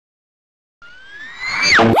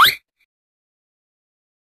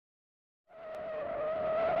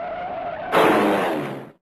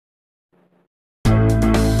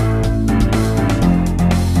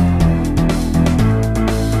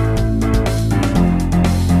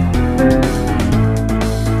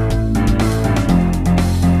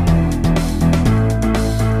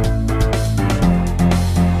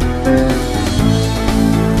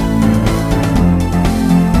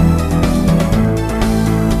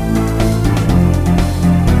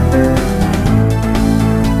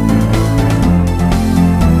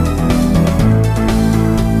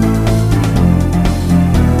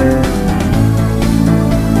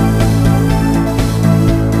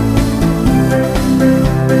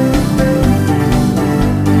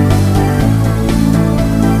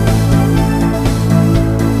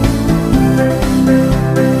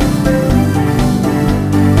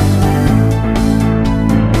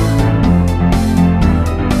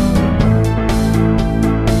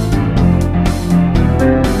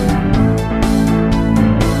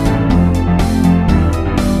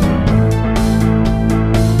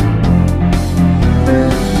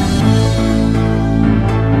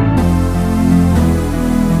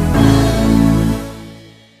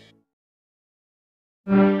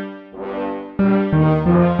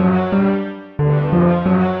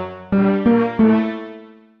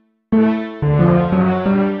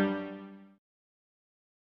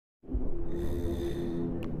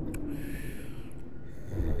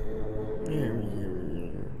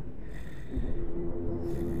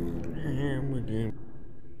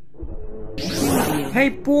Hey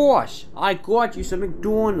boss, I got you some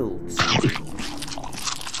McDonald's.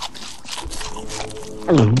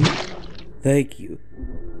 Thank you.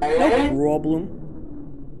 No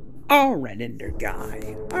problem. Alright, Ender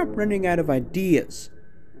guy. I'm running out of ideas.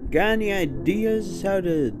 Got any ideas how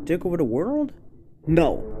to take over the world?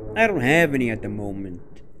 No, I don't have any at the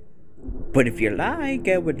moment. But if you like,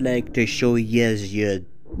 I would like to show you your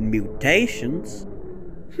mutations.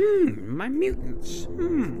 My mutants.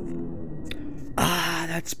 Ah,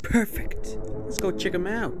 that's perfect. Let's go check them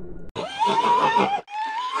out.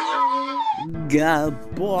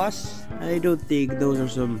 God, boss, I don't think those are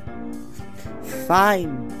some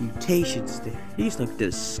fine mutations there. These look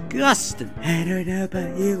disgusting. I don't know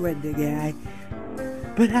about you, Ender guy,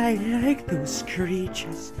 but I like those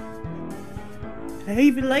creatures. I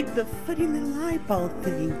even like the funny little eyeball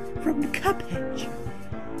thing from the Cuphead.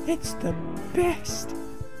 It's the best.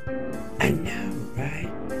 I know, right?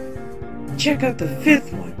 Check out the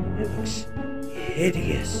fifth one. It looks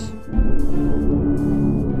hideous.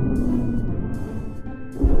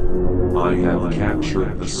 I have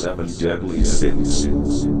captured the 7 deadly sins.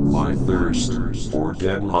 My thirst for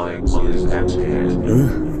deadlines is at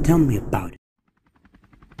hand. Tell me about it.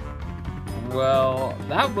 Well,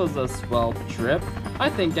 that was a swell trip. I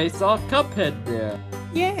think I saw Cuphead there.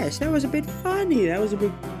 Yes, that was a bit funny. That was a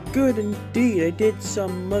bit good indeed. I did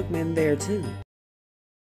some Mugman there too.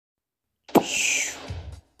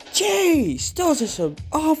 Jeez, those are some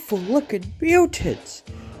awful looking mutants.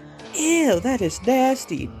 Ew, that is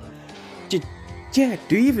nasty. Jack,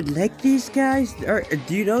 do you even like these guys? Or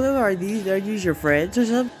do you know them? Are these your friends or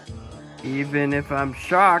something? Even if I'm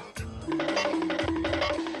shocked.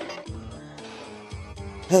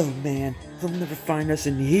 Oh man, they'll never find us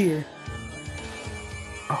in here.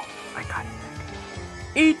 Oh, I got it.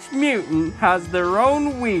 Each mutant has their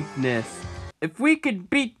own weakness. If we could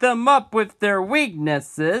beat them up with their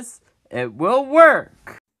weaknesses, it will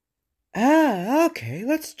work. Ah, okay,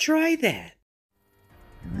 let's try that.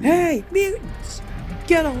 Hey, mutants!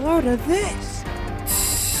 Get a load of this!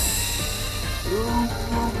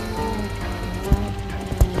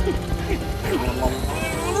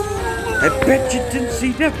 I bet you didn't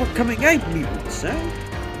see that one coming out, mutants, huh?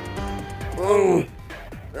 Oh.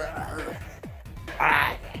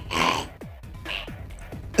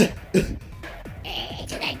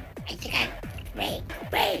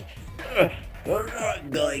 I'm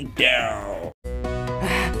not going down.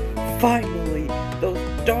 Finally, those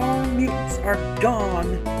darn mutants are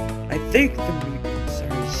gone. I think the mutants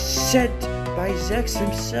are sent by Zex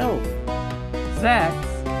himself. Zex?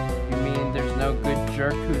 You mean there's no good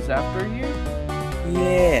jerk who's after you?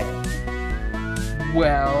 Yeah.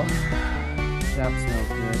 Well, that's no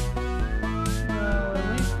good. Well, at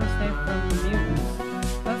least we're safe from the mutants.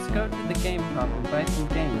 Let's go to the game hub and buy some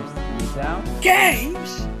games. You down?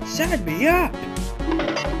 Games? Sign me up!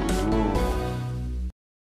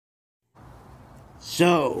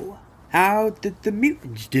 So, how did the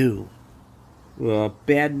mutants do? Well,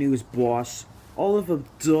 bad news, boss. All of them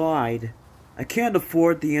died. I can't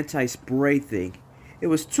afford the anti-spray thing. It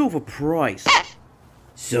was too of a price.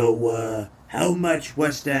 So, How much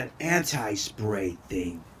was that anti-spray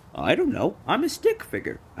thing? I don't know. I'm a stick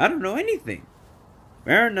figure. I don't know anything.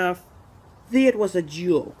 Fair enough. It was a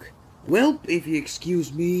joke. Well, if you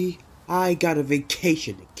excuse me, I got a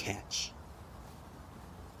vacation to catch.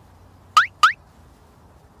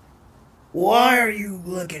 Why are you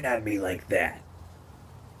looking at me like that?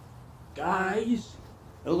 Guys,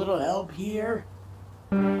 a little help here?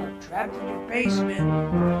 I'm trapped in your basement.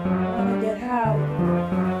 I want to get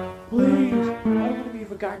out. Please, I don't want to be a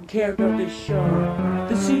forgotten character of this show.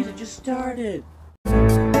 The season just started.